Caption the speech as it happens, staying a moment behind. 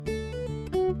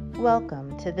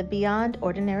Welcome to the Beyond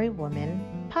Ordinary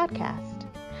Woman podcast.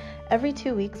 Every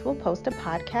 2 weeks, we'll post a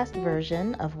podcast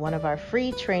version of one of our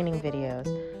free training videos,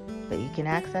 but you can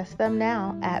access them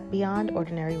now at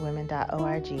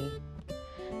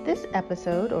beyondordinarywomen.org. This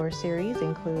episode or series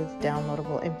includes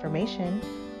downloadable information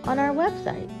on our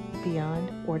website,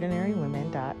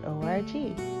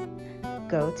 beyondordinarywomen.org.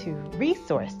 Go to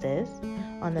Resources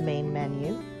on the main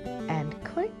menu and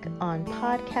click on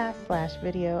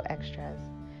podcast/video extras.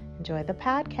 Enjoy the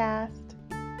podcast.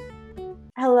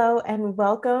 Hello and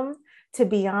welcome to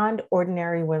Beyond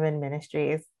Ordinary Women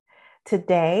Ministries.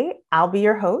 Today, I'll be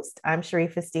your host. I'm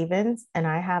Sharifa Stevens, and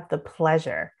I have the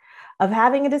pleasure of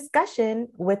having a discussion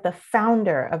with the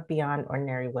founder of Beyond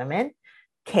Ordinary Women,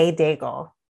 Kay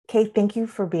Daigle. Kay, thank you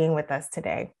for being with us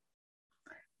today.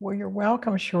 Well, you're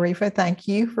welcome, Sharifa. Thank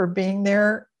you for being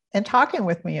there and talking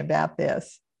with me about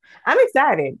this. I'm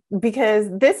excited because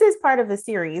this is part of a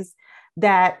series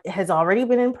that has already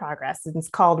been in progress. It's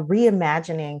called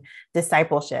Reimagining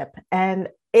Discipleship. And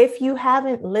if you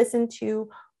haven't listened to,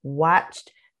 watched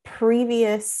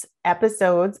previous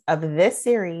episodes of this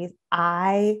series,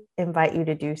 I invite you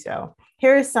to do so.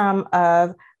 Here are some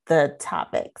of the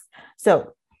topics.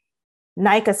 So,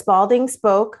 Nika Spalding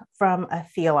spoke from a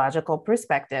theological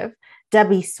perspective,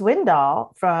 Debbie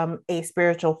Swindoll from a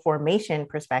spiritual formation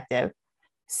perspective,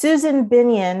 Susan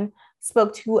Binion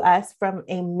spoke to us from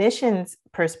a missions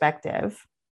perspective,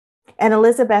 and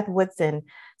Elizabeth Woodson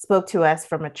spoke to us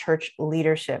from a church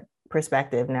leadership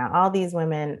perspective. Now, all these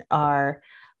women are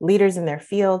leaders in their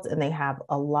fields, and they have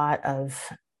a lot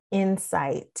of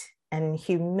insight and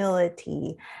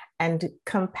humility and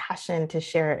compassion to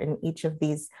share in each of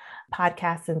these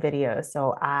podcasts and videos.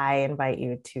 So I invite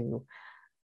you to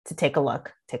take a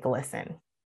look, take a listen.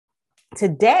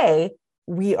 Today,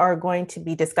 we are going to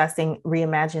be discussing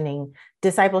reimagining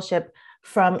discipleship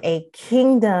from a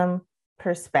kingdom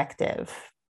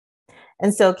perspective.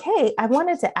 And so, Kay, I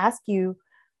wanted to ask you,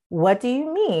 what do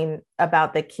you mean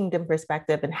about the kingdom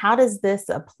perspective, and how does this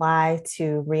apply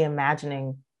to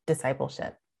reimagining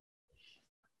discipleship?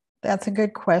 That's a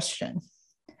good question.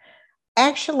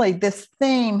 Actually, this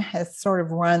theme has sort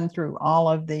of run through all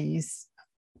of these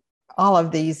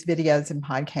videos and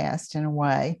podcasts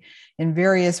in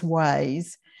various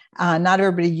ways. Not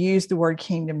everybody used the word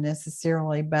kingdom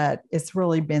necessarily, but it's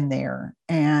really been there.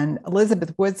 And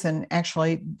Elizabeth Woodson,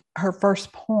 actually, her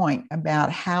first point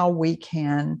about how we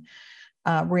can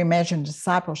reimagine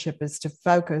discipleship is to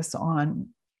focus on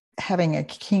having a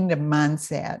kingdom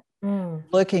mindset,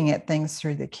 looking at things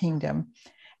through the kingdom.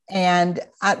 And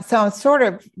so I'm sort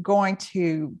of going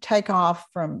to take off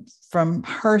from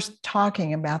her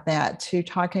talking about that to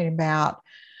talking about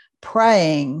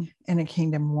praying in a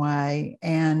kingdom way,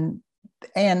 and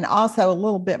also a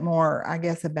little bit more, I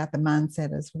guess, about the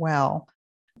mindset as well.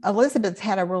 Elizabeth's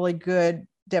had a really good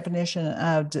definition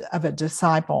of a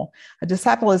disciple. A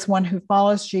disciple is one who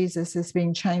follows Jesus, is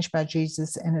being changed by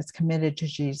Jesus, and is committed to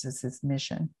Jesus's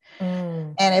mission.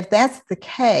 And if that's the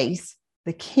case,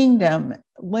 the kingdom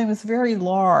looms very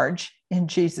large in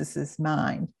Jesus's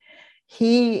mind.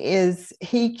 He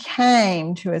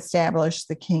came to establish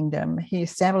the kingdom. He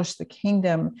established the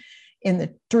kingdom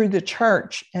through the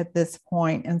church at this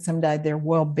point, and someday there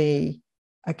will be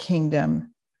a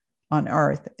kingdom on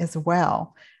earth as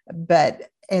well.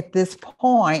 But at this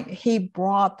point, he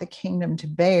brought the kingdom to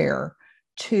bear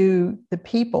to the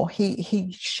people.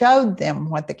 He showed them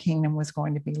what the kingdom was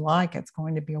going to be like. It's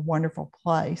going to be a wonderful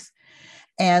place.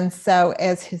 And so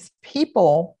as his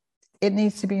people, it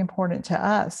needs to be important to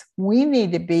us. We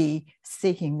need to be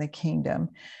seeking the kingdom.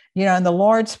 You know, in the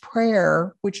Lord's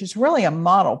Prayer, which is really a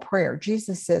model prayer,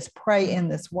 Jesus says, pray in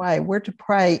this way. We're to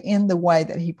pray in the way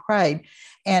that he prayed.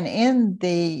 And in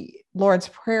the Lord's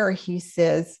Prayer, he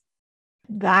says,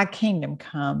 thy kingdom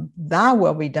come, thy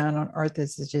will be done on earth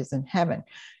as it is in heaven.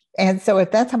 And so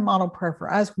if that's a model prayer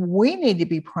for us, we need to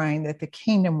be praying that the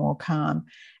kingdom will come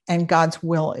and God's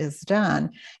will is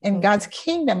done. And God's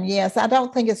kingdom, yes, I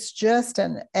don't think it's just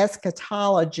an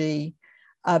eschatology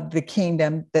of the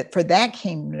kingdom, that for that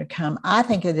kingdom to come. I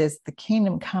think it is the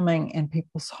kingdom coming in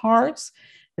people's hearts,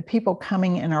 the people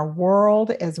coming in our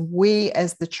world, as we,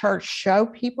 as the church, show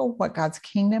people what God's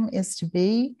kingdom is to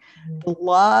be, the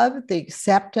love, the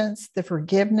acceptance, the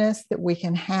forgiveness that we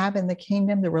can have in the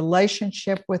kingdom, the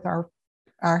relationship with our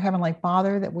Heavenly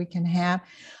Father that we can have.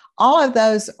 All of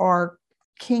those are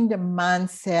kingdom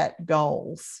mindset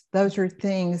goals. Those are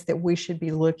things that we should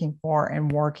be looking for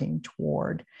and working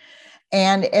toward.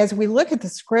 And as we look at the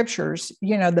scriptures,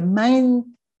 you know, the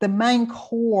main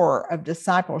core of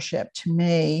discipleship to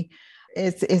me,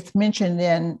 it's mentioned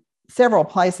in several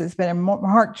places, but in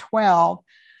Mark 12,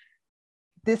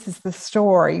 this is the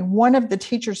story. One of the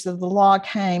teachers of the law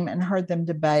came and heard them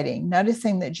debating.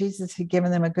 Noticing that Jesus had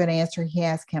given them a good answer, he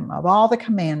asked him, of all the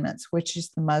commandments, which is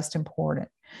the most important?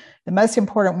 The most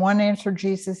important one, answered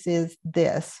Jesus, is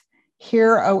this: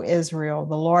 Hear, O Israel,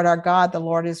 the Lord our God, the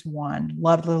Lord is one.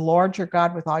 Love the Lord your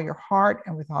God with all your heart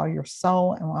and with all your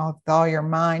soul and with all your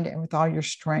mind and with all your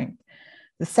strength.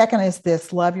 The second is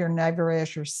this: love your neighbor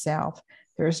as yourself.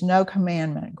 There is no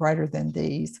commandment greater than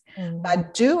these. Mm-hmm. By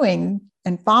doing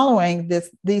and following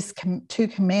these two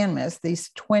commandments, these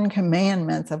twin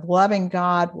commandments of loving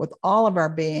God with all of our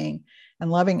being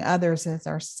and loving others as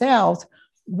ourselves,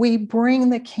 we bring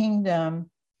the kingdom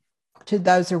to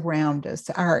those around us.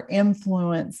 Our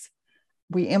influence,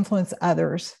 we influence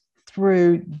others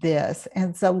through this.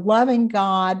 And so loving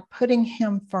God, putting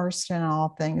him first in all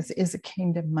things, is a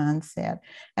kingdom mindset.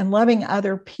 And loving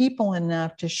other people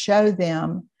enough to show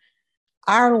them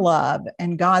our love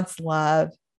and God's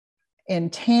love in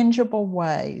tangible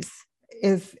ways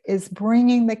is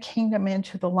bringing the kingdom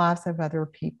into the lives of other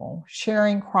people.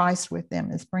 Sharing Christ with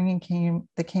them is bringing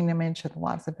the kingdom into the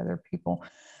lives of other people.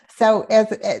 So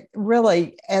as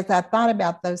I thought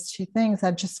about those two things,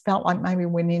 I just felt like maybe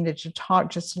we needed to talk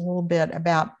just a little bit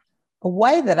about a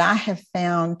way that I have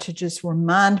found to just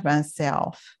remind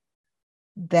myself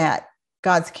that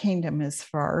God's kingdom is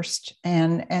first,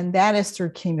 and that is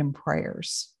through kingdom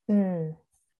prayers. Mm.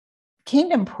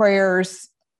 Kingdom prayers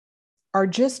are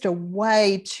just a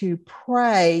way to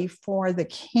pray for the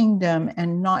kingdom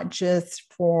and not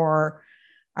just for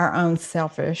our own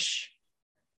selfish.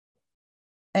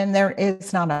 And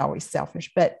it's not always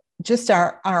selfish, but just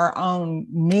our own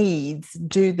needs.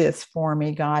 Do this for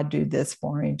me, God, do this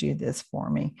for me, do this for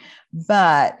me.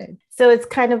 But so it's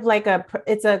kind of like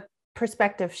it's a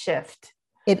perspective shift.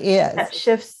 It is. That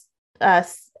shifts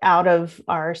us out of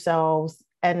ourselves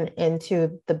and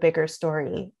into the bigger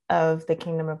story of the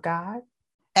kingdom of God.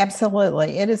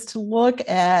 Absolutely. It is to look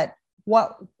at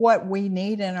what we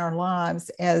need in our lives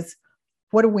as,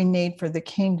 what do we need for the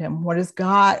kingdom? What is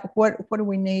God? What do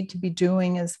we need to be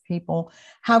doing as people?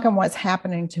 How can what's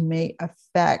happening to me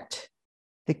affect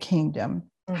the kingdom?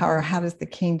 Mm-hmm. How does the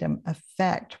kingdom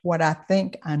affect what I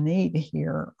think I need to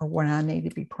hear or what I need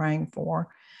to be praying for?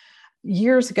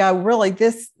 Years ago, really,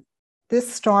 this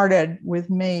started with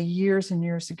me years and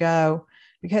years ago,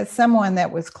 because someone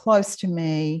that was close to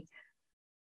me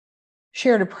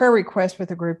shared a prayer request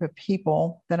with a group of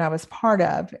people that I was part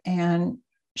of. And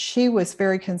she was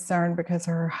very concerned because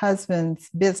her husband's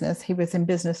business, he was in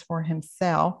business for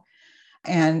himself,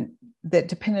 and that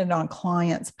depended on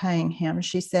clients paying him.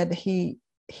 She said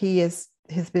his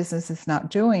business is not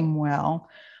doing well.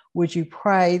 Would you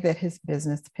pray that his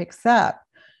business picks up?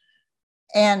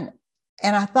 And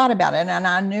I thought about it, and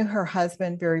I knew her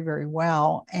husband very, very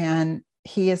well, and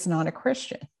he is not a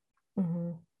Christian.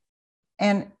 Mm-hmm.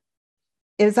 And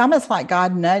it was almost like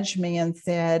God nudged me and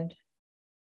said,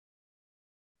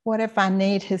 what if I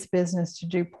need his business to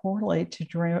do poorly to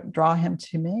draw him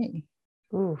to me?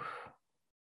 Oof.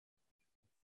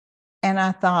 And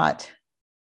I thought,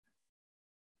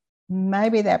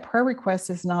 maybe that prayer request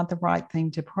is not the right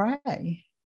thing to pray.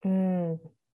 Mm.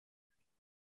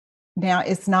 Now,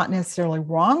 it's not necessarily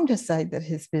wrong to say that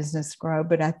his business grow,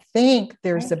 but I think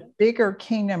there's a bigger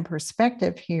kingdom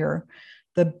perspective here.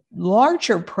 The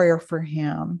larger prayer for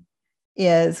him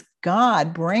is,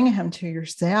 God, bring him to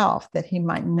yourself that he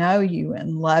might know you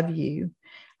and love you.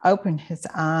 Open his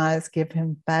eyes, give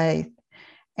him faith,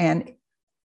 and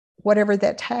whatever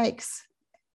that takes.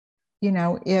 You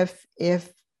know, if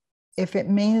it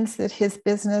means that his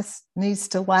business needs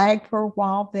to lag for a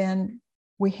while, then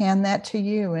we hand that to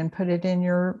you and put it in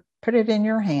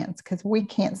your hands, because we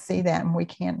can't see that and we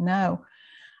can't know.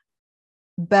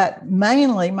 But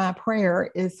mainly my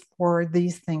prayer is for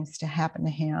these things to happen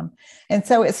to him. And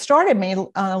so it started me on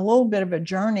a little bit of a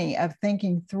journey of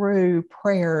thinking through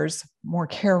prayers more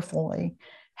carefully.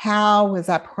 How was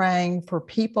I praying for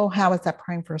people? How was I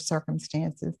praying for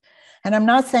circumstances? And I'm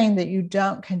not saying that you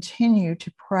don't continue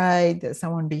to pray that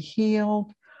someone be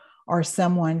healed or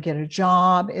someone get a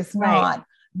job. It's not.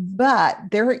 But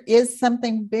there is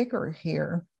something bigger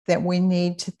here that we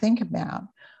need to think about.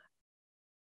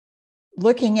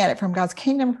 Looking at it from God's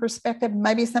kingdom perspective,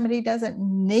 maybe somebody doesn't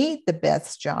need the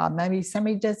best job. Maybe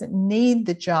somebody doesn't need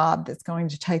the job that's going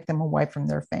to take them away from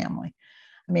their family.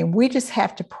 I mean, we just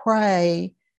have to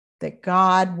pray that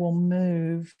God will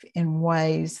move in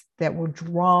ways that will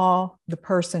draw the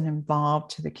person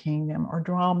involved to the kingdom or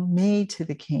draw me to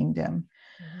the kingdom.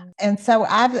 Mm-hmm. And so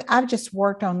I've just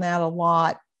worked on that a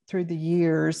lot through the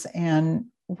years. And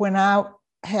when I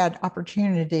had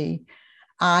opportunity,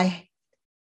 I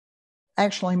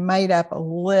actually made up a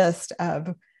list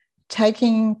of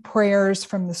taking prayers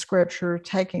from the scripture,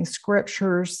 taking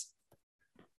scriptures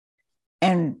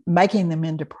and making them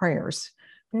into prayers.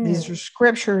 These are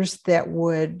scriptures that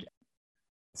would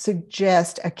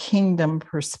suggest a kingdom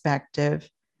perspective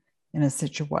in a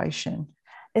situation.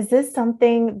 Is this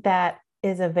something that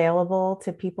is available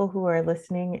to people who are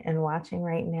listening and watching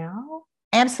right now?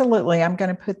 Absolutely. I'm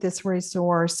going to put this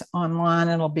resource online.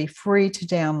 It'll be free to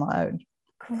download.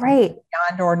 Great.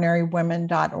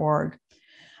 BeyondOrdinaryWomen.org.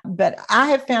 But I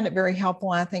have found it very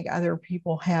helpful. I think other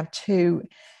people have too.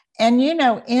 And, you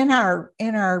know, in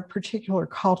our particular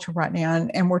culture right now,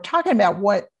 and we're talking about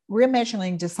what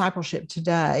reimagining discipleship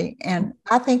today. And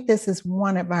I think this is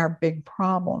one of our big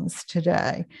problems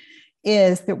today,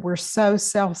 is that we're so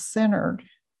self-centered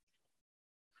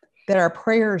that our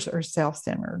prayers are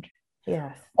self-centered.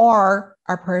 Yes. Or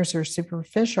our prayers are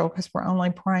superficial because we're only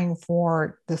praying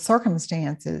for the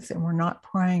circumstances and we're not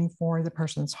praying for the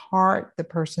person's heart, the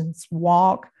person's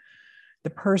walk, the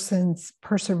person's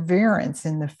perseverance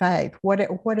in the faith,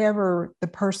 whatever the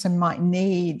person might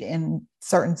need in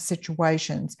certain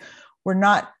situations. We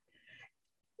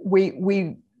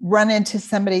run into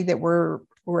somebody that we're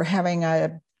having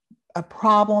a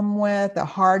problem with, a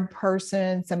hard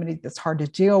person, somebody that's hard to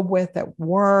deal with at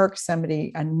work,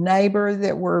 a neighbor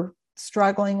that we're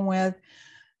struggling with.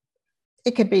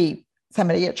 It could be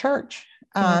somebody at church.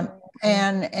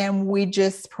 And we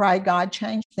just pray, God,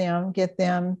 change them, get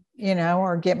them, you know,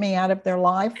 or get me out of their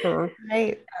life, or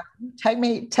take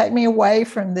me away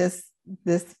from this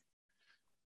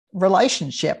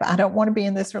relationship. I don't want to be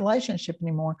in this relationship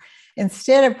anymore.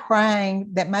 Instead of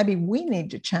praying that maybe we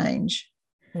need to change,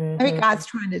 maybe God's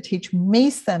trying to teach me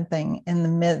something in the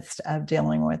midst of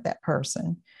dealing with that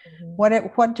person.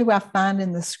 What do I find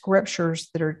in the scriptures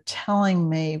that are telling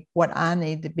me what I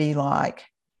need to be like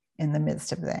in the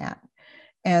midst of that?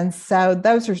 And so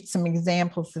those are some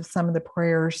examples of some of the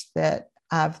prayers that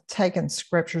I've taken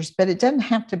scriptures, but it doesn't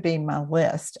have to be my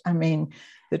list. I mean,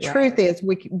 the truth is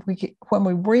when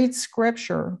we read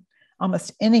scripture,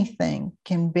 almost anything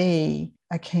can be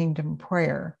a kingdom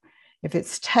prayer. If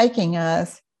it's taking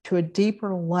us to a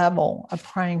deeper level of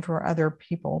praying for other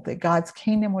people, that God's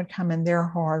kingdom would come in their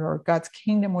heart, or God's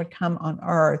kingdom would come on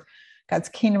earth, God's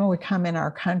kingdom would come in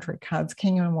our country, God's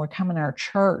kingdom would come in our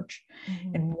church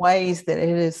in ways that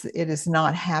it is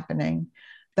not happening.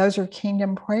 Those are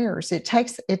kingdom prayers. It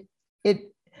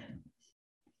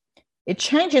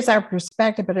changes our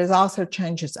perspective, but it also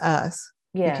changes us.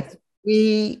 Yes.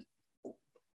 Because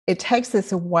it takes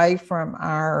us away from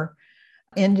our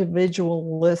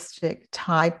individualistic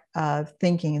type of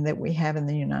thinking that we have in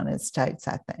the United States.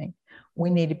 I think we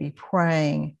need to be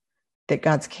praying that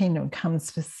God's kingdom comes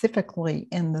specifically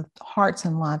in the hearts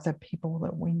and lives of people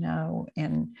that we know,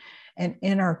 and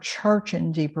in our church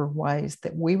in deeper ways,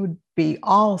 that we would be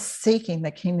all seeking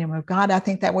the kingdom of God. I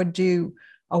think that would do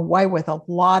away with a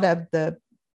lot of the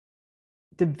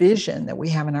division that we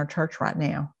have in our church right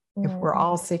now. If we're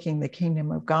all seeking the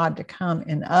kingdom of God to come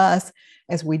in us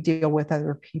as we deal with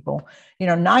other people. You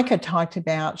know, Nika talked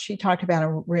about her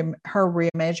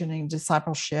reimagining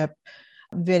discipleship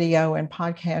video and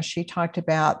podcast. She talked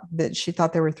about that she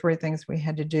thought there were three things we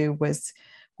had to do. Was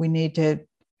we need to,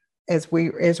 as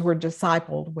we're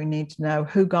discipled, we need to know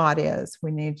who God is.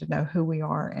 We need to know who we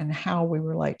are and how we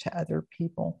relate to other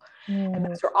people. And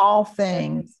those are all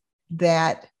things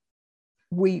that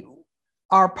we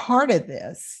are part of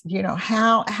this. You know,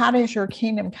 how does your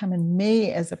kingdom come in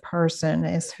me as a person,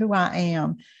 as who I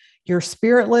am? Your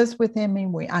spirit lives within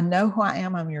me. I know who I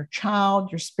am. I'm your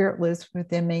child. Your spirit lives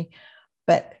within me.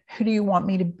 But who do you want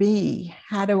me to be?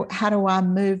 How do I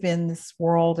move in this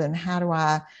world? And how do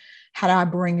I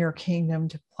bring your kingdom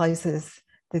to places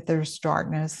that there's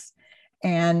darkness?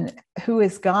 And who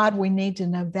is God? We need to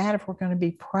know that if we're going to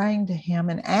be praying to him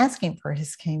and asking for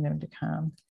his kingdom to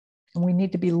come. And we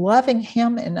need to be loving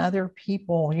him and other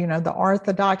people, you know, the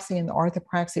orthodoxy and the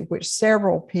orthopraxy, which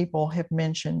several people have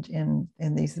mentioned in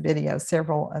these videos,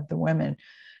 several of the women,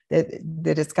 that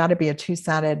it's got to be a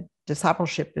two-sided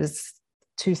discipleship. Is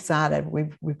two-sided.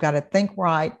 We've got to think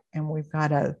right, and we've got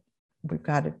to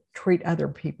treat other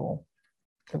people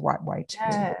the right way too.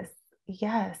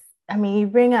 Yes. I mean, you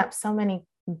bring up so many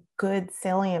good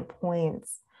salient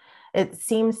points. It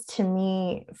seems to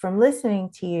me from listening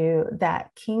to you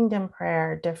that kingdom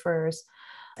prayer differs,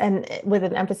 and with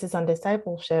an emphasis on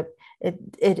discipleship,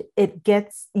 it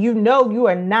gets, you know, you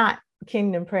are not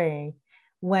kingdom praying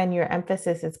when your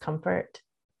emphasis is comfort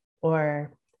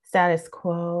or status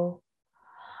quo.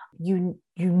 You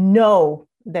know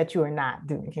that you are not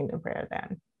doing kingdom prayer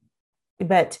then.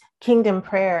 But kingdom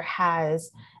prayer has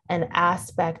an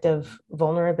aspect of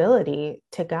vulnerability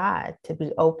to God, to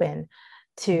be open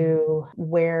to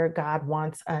where God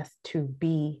wants us to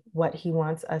be, what he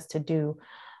wants us to do,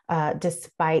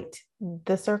 despite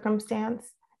the circumstance,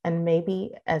 and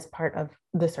maybe as part of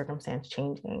the circumstance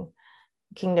changing.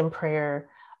 Kingdom prayer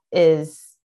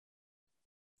is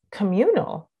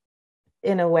communal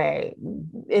in a way.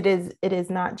 It is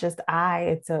not just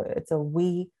it's a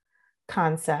we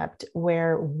concept,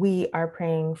 where we are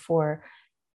praying for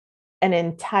an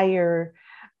entire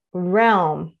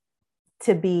realm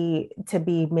to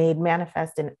be made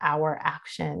manifest in our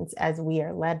actions as we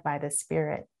are led by the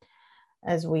Spirit,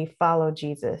 as we follow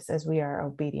Jesus, as we are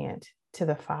obedient to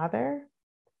the Father.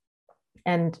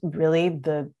 And really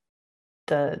the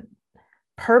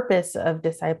purpose of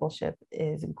discipleship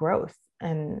is growth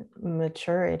and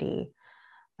maturity,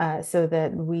 so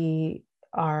that we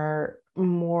are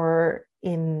more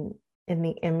in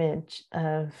the image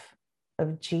of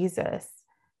Jesus.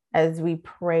 As we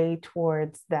pray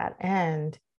towards that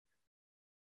end,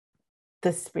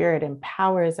 the Spirit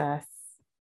empowers us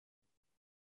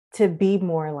to be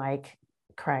more like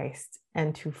Christ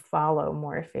and to follow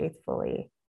more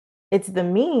faithfully. It's the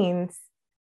means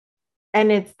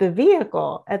and it's the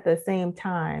vehicle at the same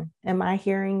time. Am I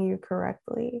hearing you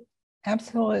correctly?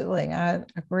 Absolutely. I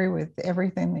agree with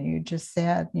everything that you just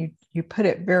said. You put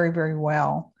it very, very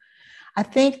well. I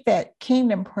think that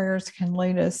kingdom prayers can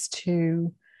lead us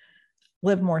to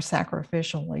live more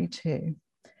sacrificially too.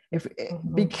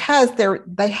 Because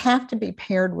they have to be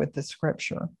paired with the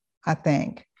scripture, I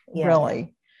think, yes.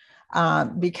 Really.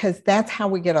 Because that's how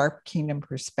we get our kingdom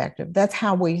perspective. That's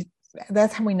how we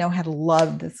know how to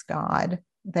love this God,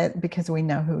 because we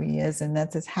know who he is, and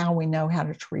that's how we know how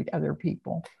to treat other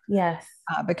people. Yes.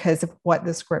 Because of what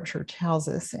the scripture tells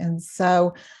us. And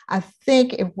so I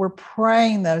think if we're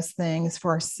praying those things for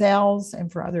ourselves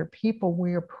and for other people,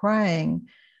 we are praying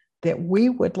that we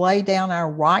would lay down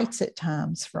our rights at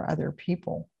times for other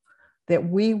people, that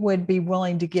we would be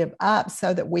willing to give up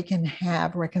so that we can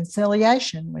have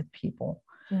reconciliation with people.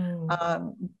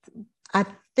 I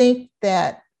think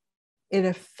that it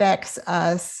affects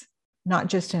us not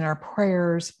just in our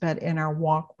prayers, but in our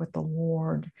walk with the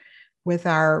Lord, with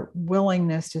our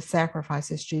willingness to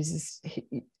sacrifice as Jesus.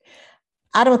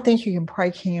 I don't think you can pray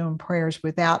kingdom prayers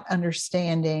without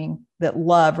understanding that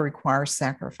love requires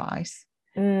sacrifice.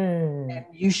 And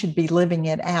you should be living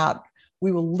it out.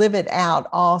 We will live it out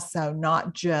also,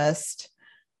 not just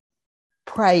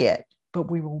pray it,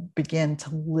 but we will begin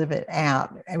to live it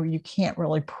out. You can't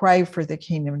really pray for the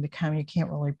kingdom to come. You can't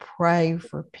really pray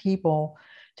for people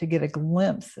to get a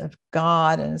glimpse of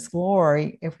God and his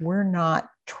glory if we're not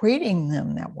treating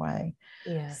them that way.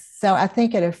 Yes. So I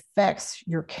think it affects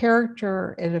your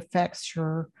character. It affects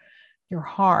your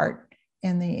heart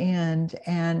in the end.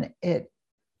 And it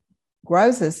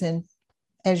grows us in,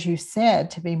 as you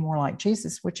said, to be more like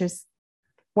Jesus, which is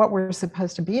what we're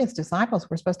supposed to be as disciples.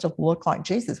 We're supposed to look like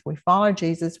Jesus. We follow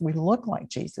Jesus. We look like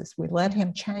Jesus. We let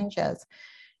him change us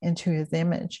into his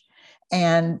image.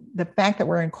 And the fact that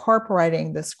we're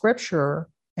incorporating the scripture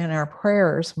in our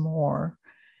prayers more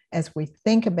as we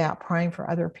think about praying for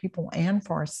other people and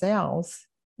for ourselves,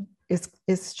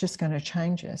 it's just going to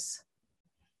change us.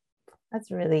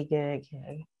 That's really good,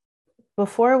 Kay.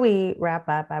 Before we wrap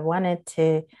up, I wanted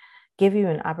to give you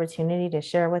an opportunity to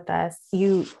share with us.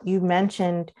 You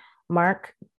mentioned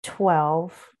Mark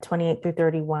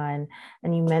 12:28-31,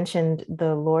 and you mentioned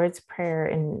the Lord's Prayer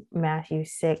in Matthew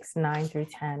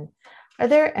 6:9-10. Are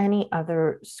there any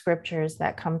other scriptures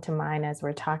that come to mind as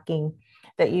we're talking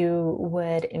that you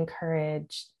would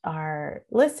encourage our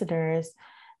listeners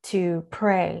to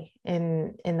pray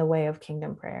in the way of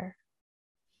kingdom prayer?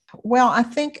 Well, I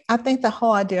think the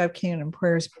whole idea of kingdom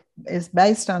prayers is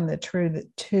based on the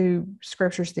two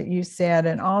scriptures that you said,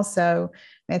 and also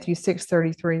Matthew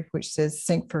 6:33, which says,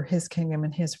 "Seek for his kingdom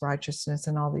and his righteousness,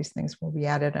 and all these things will be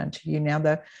added unto you." Now,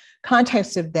 the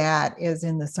context of that is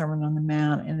in the Sermon on the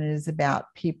Mount, and it is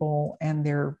about people and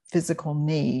their physical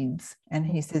needs. And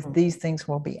he says, these things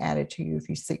will be added to you if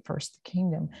you seek first the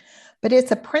kingdom. But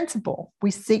it's a principle.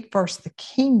 We seek first the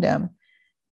kingdom,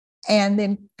 and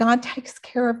then God takes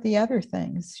care of the other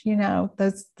things,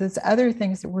 those other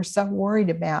things that we're so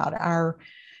worried about, our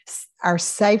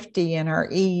safety and our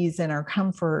ease and our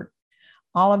comfort.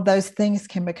 All of those things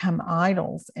can become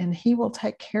idols, and he will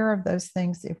take care of those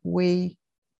things if we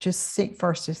just seek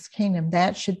first his kingdom.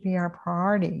 That should be our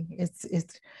priority.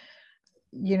 It's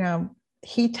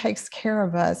he takes care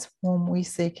of us when we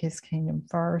seek his kingdom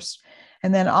first.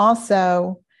 And then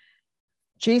also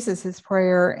Jesus's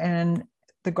prayer and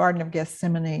the Garden of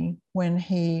Gethsemane when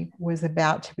he was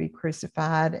about to be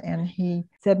crucified. And he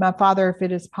said, "My Father, if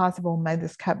it is possible, may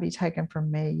this cup be taken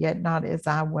from me, yet not as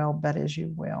I will, but as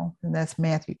you will." And that's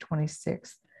Matthew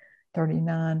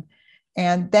 26:39.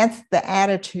 And that's the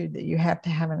attitude that you have to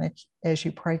have as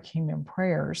you pray kingdom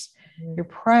prayers. Mm-hmm. You're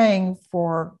praying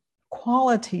for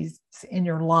qualities in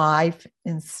your life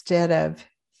instead of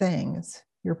things.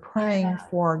 You're praying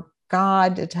for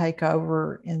God to take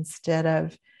over instead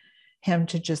of him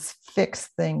to just fix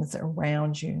things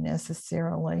around you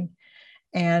necessarily.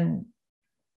 And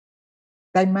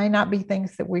they may not be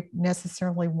things that we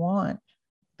necessarily want,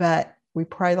 but we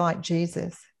pray like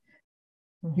Jesus,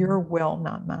 your will,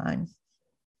 not mine.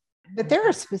 But there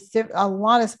are a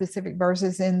lot of specific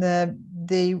verses in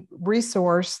the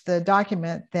resource, the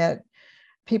document that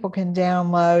people can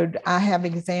download. I have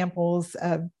examples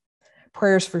of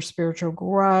prayers for spiritual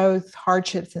growth,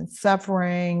 hardships and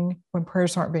suffering, when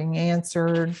prayers aren't being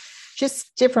answered,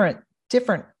 just different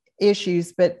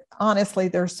issues. But honestly,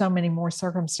 there's so many more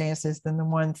circumstances than the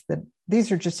ones that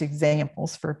these are just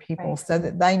examples for people, right, so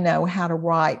that they know how to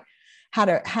write, how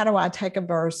do I take a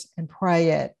verse and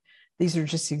pray it? These are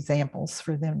just examples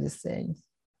for them to see.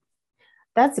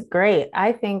 That's great.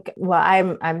 I think,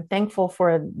 well, I'm thankful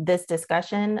for this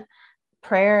discussion.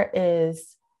 Prayer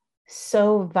is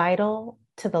so vital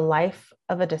to the life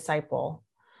of a disciple,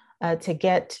 to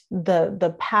get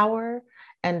the power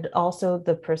and also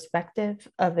the perspective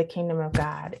of the kingdom of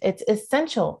God. It's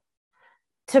essential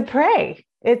to pray.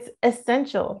 It's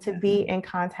essential to be in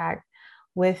contact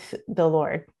with the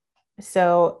Lord.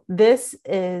 So this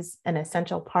is an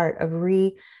essential part of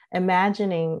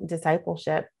reimagining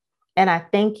discipleship. And I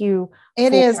thank you.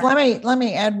 It is. Let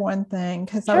me add one thing,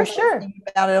 because I was thinking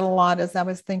about it a lot as I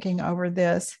was thinking over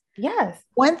this. Yes.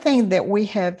 One thing that we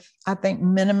have, I think,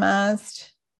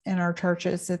 minimized in our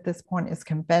churches at this point is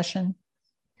confession.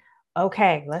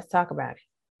 Okay, let's talk about it.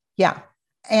 Yeah.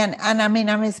 And I mean,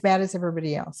 I'm as bad as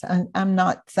everybody else. I'm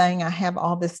not saying I have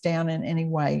all this down in any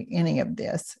way, any of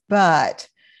this, but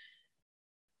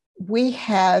we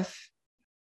have,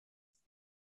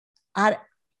 I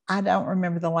don't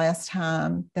remember the last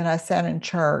time that I sat in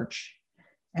church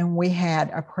and we had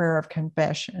a prayer of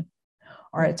confession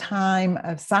or a time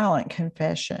of silent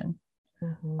confession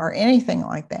or anything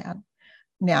like that.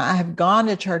 Now, I have gone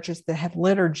to churches that have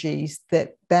liturgies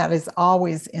that is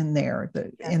always in there.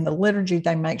 In the liturgy,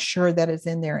 they make sure that it's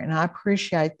in there. And I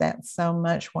appreciate that so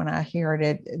much when I hear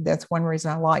it. That's one reason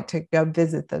I like to go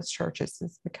visit those churches,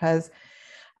 is because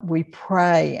we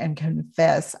pray and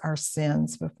confess our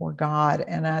sins before God.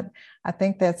 And I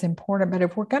think that's important. But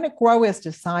if we're going to grow as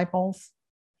disciples,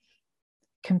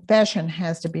 confession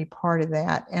has to be part of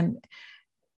that. And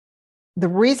the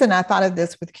reason I thought of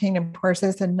this with kingdom prayers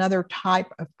is another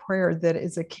type of prayer that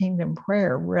is a kingdom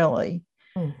prayer, really.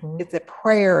 It's a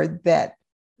prayer that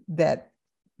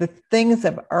the things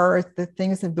of earth, the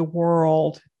things of the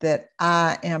world that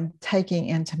I am taking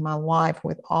into my life,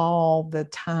 with all the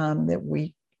time that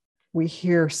we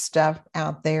hear stuff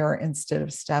out there instead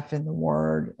of stuff in the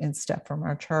Word and stuff from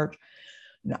our church,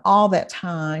 and all that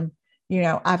time,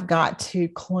 I've got to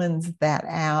cleanse that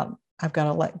out. I've got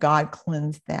to let God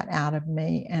cleanse that out of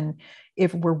me. And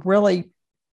if we're really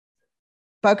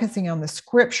focusing on the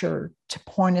scripture to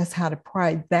point us how to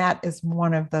pray, that is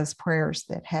one of those prayers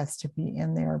that has to be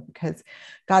in there, because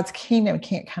God's kingdom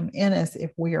can't come in us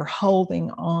if we are holding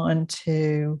on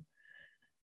to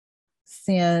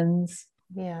sins,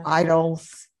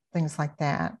 idols, things like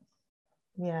that.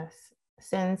 Yes.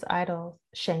 Sins, idols,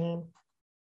 shame.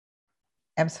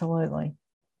 Absolutely.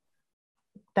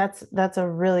 That's a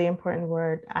really important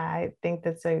word. I think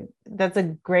that's a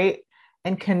great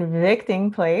and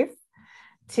convicting place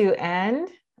to end.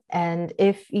 And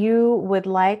if you would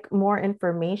like more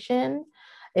information,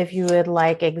 if you would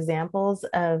like examples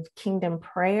of kingdom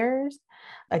prayers,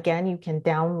 again, you can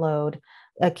download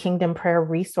a kingdom prayer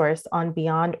resource on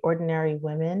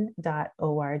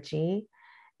beyondordinarywomen.org.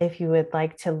 If you would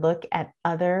like to look at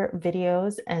other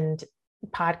videos and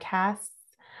podcasts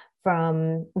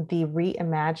from the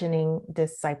Reimagining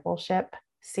Discipleship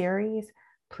series,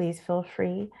 please feel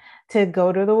free to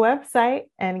go to the website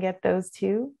and get those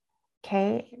too.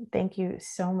 Kay, thank you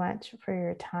so much for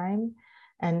your time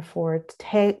and for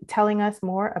telling us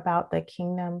more about the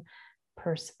kingdom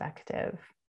perspective.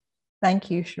 Thank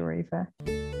you, Sharifa.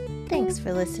 Thanks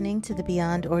for listening to the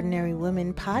Beyond Ordinary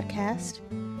Women podcast.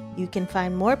 You can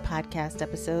find more podcast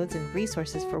episodes and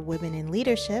resources for women in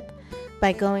leadership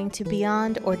by going to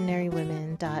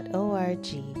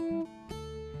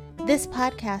beyondordinarywomen.org. This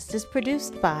podcast is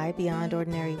produced by Beyond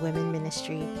Ordinary Women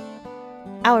Ministry.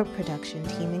 Our production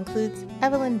team includes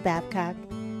Evelyn Babcock,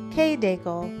 Kay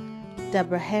Daigle,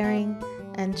 Deborah Herring,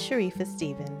 and Sharifa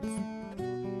Stevens.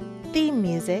 Theme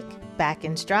music, Back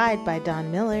in Stride by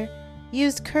Don Miller,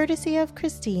 used courtesy of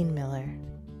Christine Miller.